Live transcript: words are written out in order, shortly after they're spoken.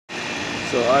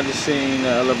So I just seen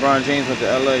LeBron James went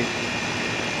to LA.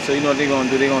 So you know what they're gonna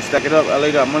do? They're gonna stack it up. LA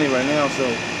got money right now, so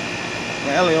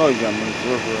man, LA always got money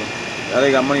for real. LA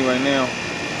got money right now,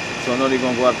 so I know they're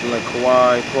gonna go after like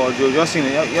Kawhi, Paul George. Y'all seen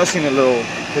it? Y'all seen the little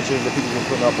pictures that people been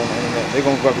putting up on the internet? They're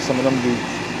gonna go after some of them dudes.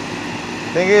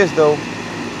 Thing is though,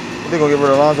 they're gonna get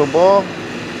rid of Lonzo Ball,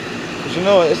 cause you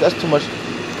know that's too much.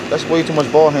 That's way too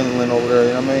much ball handling over there.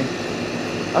 You know what I mean?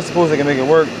 I suppose they can make it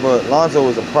work, but Lonzo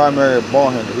is a primary ball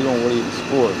handler. He don't really even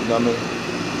score. You know what I mean?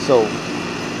 So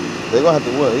they're gonna have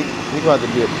to win. He's gonna have to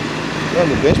be a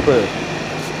bench player.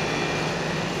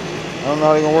 I don't know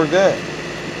how they're gonna work that.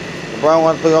 LeBron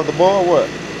want to play off the ball or what?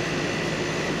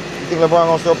 You think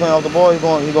LeBron gonna start playing off the ball? He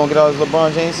gonna get out of his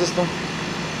LeBron James system?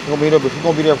 He's gonna be there, but he's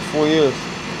gonna be there for 4 years.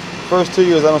 First 2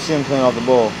 years, I don't see him playing off the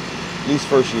ball. At least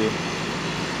first year.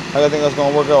 How do you think that's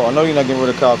gonna work out? I know you're not getting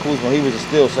rid of Kyle Kuzma. He was a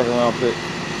still second round pick.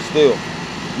 Still,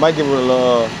 might get rid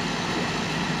of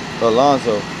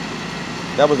Alonzo.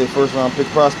 That was their first round pick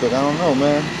prospect. I don't know,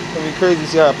 man. It's gonna be crazy to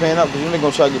see how it pan out because they're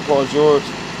gonna try to get Paul George,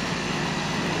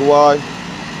 Kawhi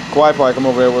probably come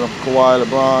over there with him. Kawhi,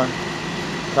 LeBron,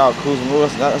 Kyle Kuzma.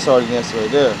 That's already the answer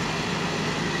right there.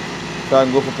 Try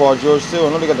and go for Paul George too. I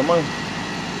know they got the money.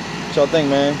 What y'all think,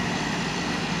 man?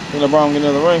 Think LeBron get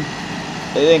another ring?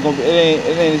 It ain't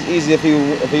as easy if he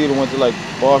would have went to like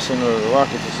Boston or the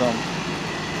Rockets or something.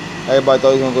 Everybody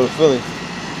thought he was gonna go to Philly.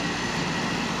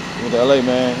 He went to LA,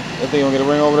 man. You think he gonna get a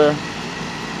ring over there?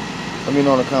 Let me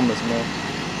know in the comments, man.